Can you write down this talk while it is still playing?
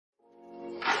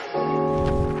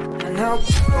no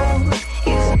clue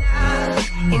is not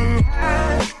in her.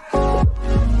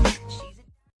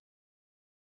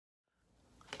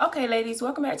 Okay, ladies,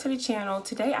 welcome back to the channel.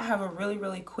 Today I have a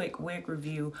really quick wig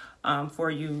review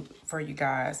for you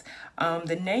guys.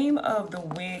 The name of the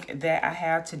wig that I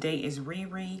have today is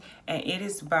Riri, and it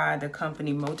is by the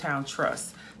company MOTOWN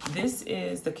TRESS. This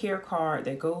is the care card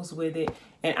that goes with it,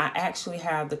 and I actually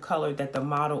have the color that the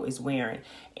model is wearing,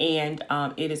 and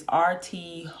it is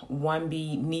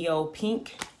RT1B Neo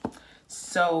Pink.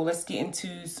 So let's get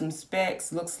into some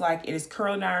specs. Looks like it is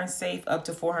curling iron safe up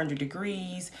to 400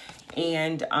 degrees.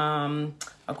 And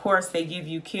of course they give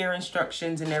you care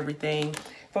instructions and everything.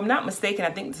 If I'm not mistaken, I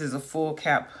think this is a full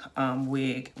cap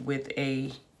wig with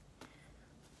a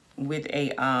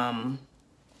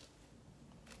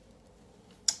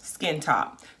skin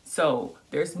top. So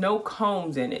there's no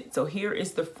combs in it. So here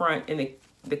is the front and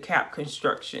the cap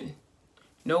construction.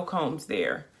 No combs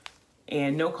there.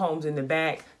 And no combs in the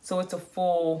back, so it's a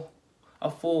full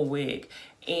wig.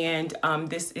 And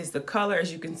this is the color.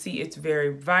 As you can see, it's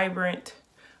very vibrant.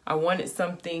 I wanted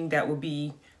something that would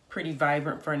be pretty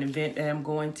vibrant for an event that I'm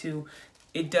going to.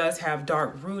 It does have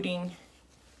dark rooting.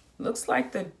 Looks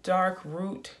like the dark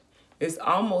root is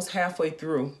almost halfway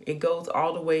through. It goes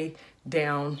all the way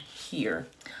down here.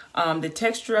 The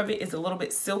texture of it is a little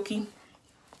bit silky,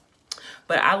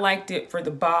 but I liked it for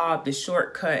the bob, the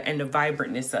shortcut, and the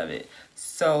vibrantness of it.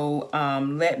 So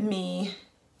let me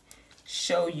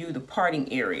show you the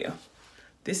parting area.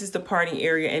 This is the parting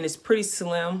area, and it's pretty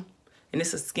slim, and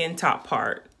it's a skin top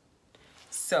part.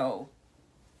 So,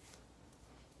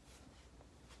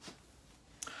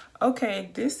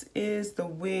 okay, this is the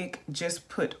wig just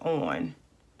put on,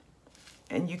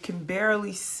 and you can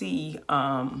barely see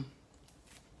the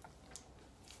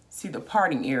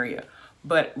parting area.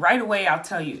 But right away, I'll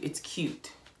tell you, it's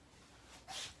cute.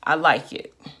 I like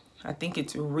it. I think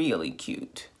it's really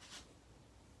cute.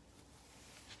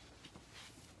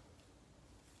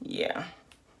 Yeah.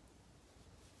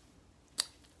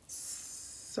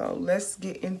 So let's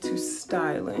get into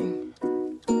styling.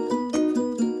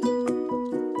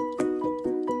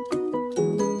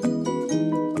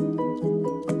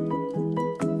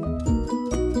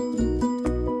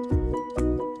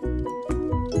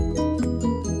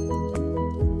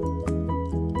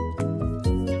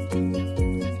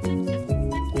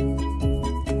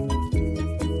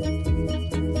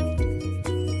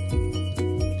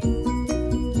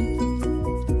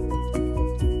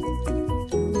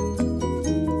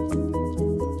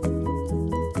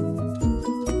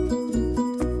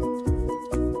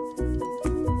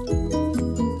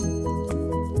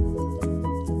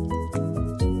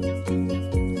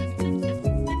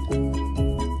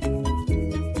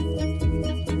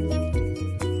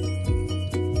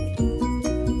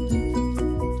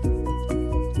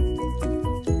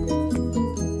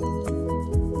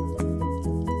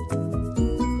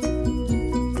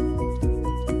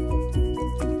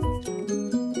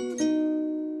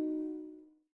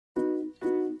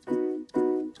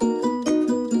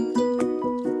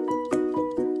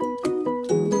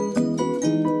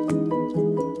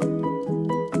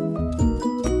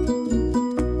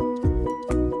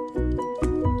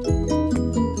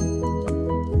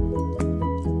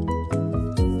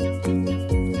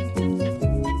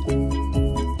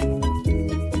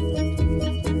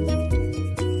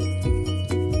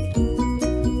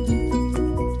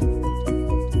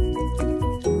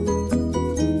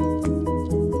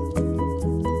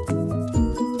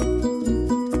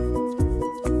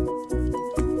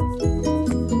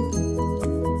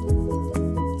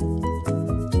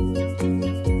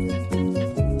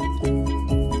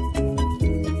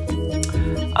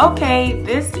 Okay,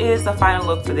 this is the final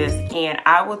look for this, and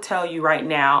I will tell you right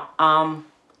now, I'm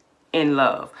in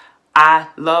love. I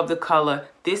love the color.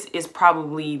 This is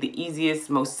probably the easiest,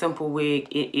 most simple wig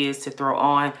it is to throw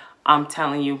on. I'm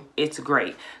telling you, it's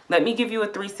great. Let me give you a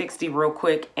 360 real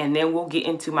quick, and then we'll get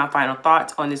into my final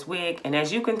thoughts on this wig. And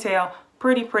as you can tell,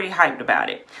 pretty hyped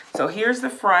about it. So here's the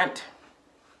front.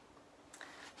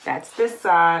 That's this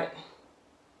side.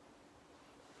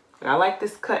 And I like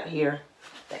this cut here.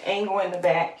 The angle in the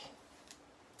back,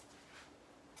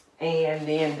 and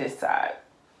then this side.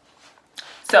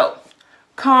 So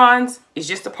cons is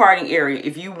just the parting area.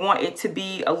 If you want it to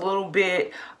be a little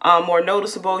bit more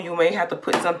noticeable, you may have to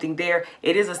put something there.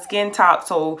 It is a skin top,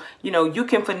 so you know you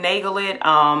can finagle it,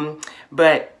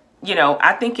 but you know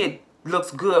I think it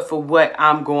looks good for what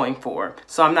I'm going for.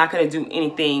 So I'm not going to do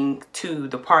anything to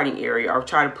the parting area or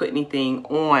try to put anything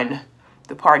on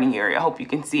the parting area. I hope you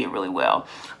can see it really well.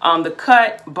 The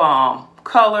cut, bomb.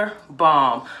 Color,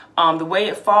 bomb. The way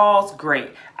it falls,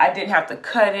 great. I didn't have to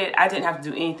cut it. I didn't have to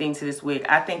do anything to this wig.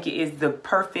 I think it is the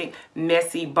perfect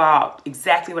messy bob.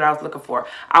 Exactly what I was looking for.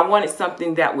 I wanted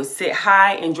something that would sit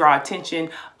high and draw attention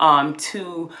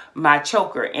to my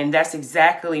choker, and that's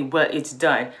exactly what it's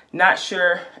done. Not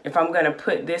sure if I'm gonna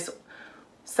put this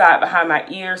side behind my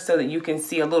ear so that you can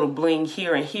see a little bling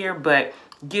here and here, but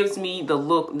gives me the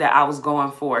look that I was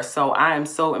going for. So I am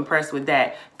so impressed with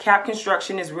that. Cap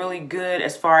construction is really good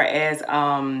as far as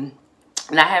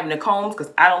not having the combs,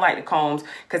 because I don't like the combs,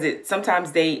 because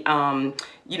sometimes they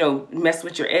you know, mess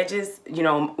with your edges. You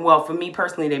know, well, for me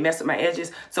personally, they mess with my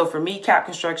edges. So for me, cap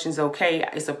construction is okay.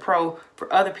 It's a pro.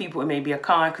 For other people, it may be a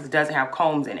con because it doesn't have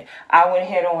combs in it. I went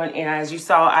ahead on, and as you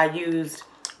saw, I used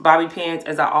bobby pins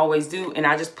as I always do, and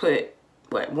I just put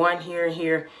what, one here and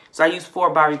here. So I use 4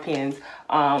 bobby pins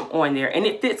on there, and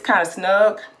it fits kind of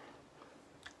snug.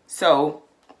 So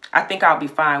I think I'll be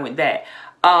fine with that.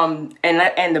 And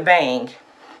the bang.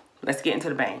 Let's get into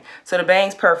the bang. So the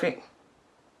bang's perfect.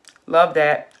 Love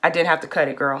that. I didn't have to cut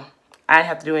it, girl. I didn't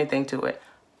have to do anything to it.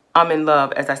 I'm in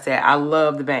love, as I said. I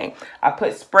love the bang. I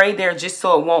put spray there just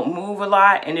so it won't move a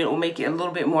lot, and it will make it a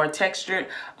little bit more textured.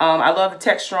 I love the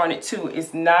texture on it too.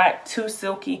 It's not too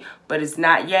silky, but it's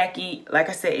not yucky. Like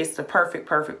I said, it's the perfect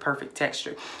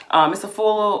texture. It's a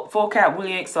full cap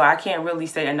wig, so I can't really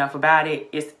say enough about it.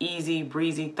 It's easy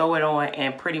breezy. Throw it on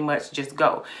and pretty much just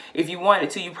go. If you wanted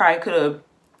to, you probably could have.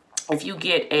 If you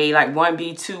get a like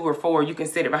 1B, 2, or 4, you can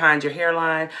sit it behind your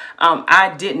hairline.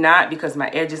 I did not, because my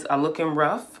edges are looking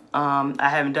rough. I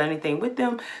haven't done anything with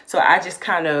them. So I just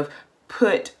kind of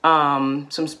put some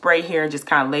spray here and just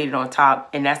kind of laid it on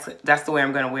top. And that's the way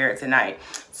I'm going to wear it tonight.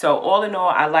 So all in all,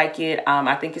 I like it.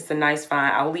 I think it's a nice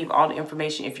find. I will leave all the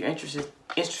information if you're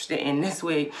interested in this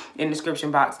wig in the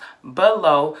description box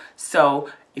below. So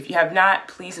if you have not,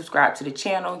 please subscribe to the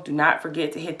channel. Do not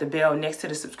forget to hit the bell next to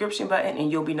the subscription button,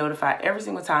 and you'll be notified every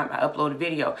single time I upload a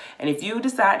video. And if you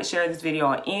decide to share this video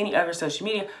on any other social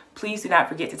media, please do not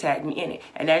forget to tag me in it.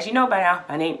 And as you know by now,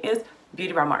 my name is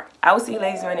Beautiebymark. I will see you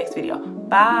ladies in my next video.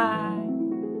 Bye.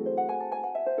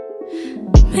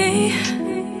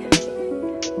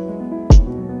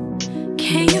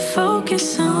 Can you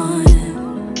focus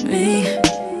on me?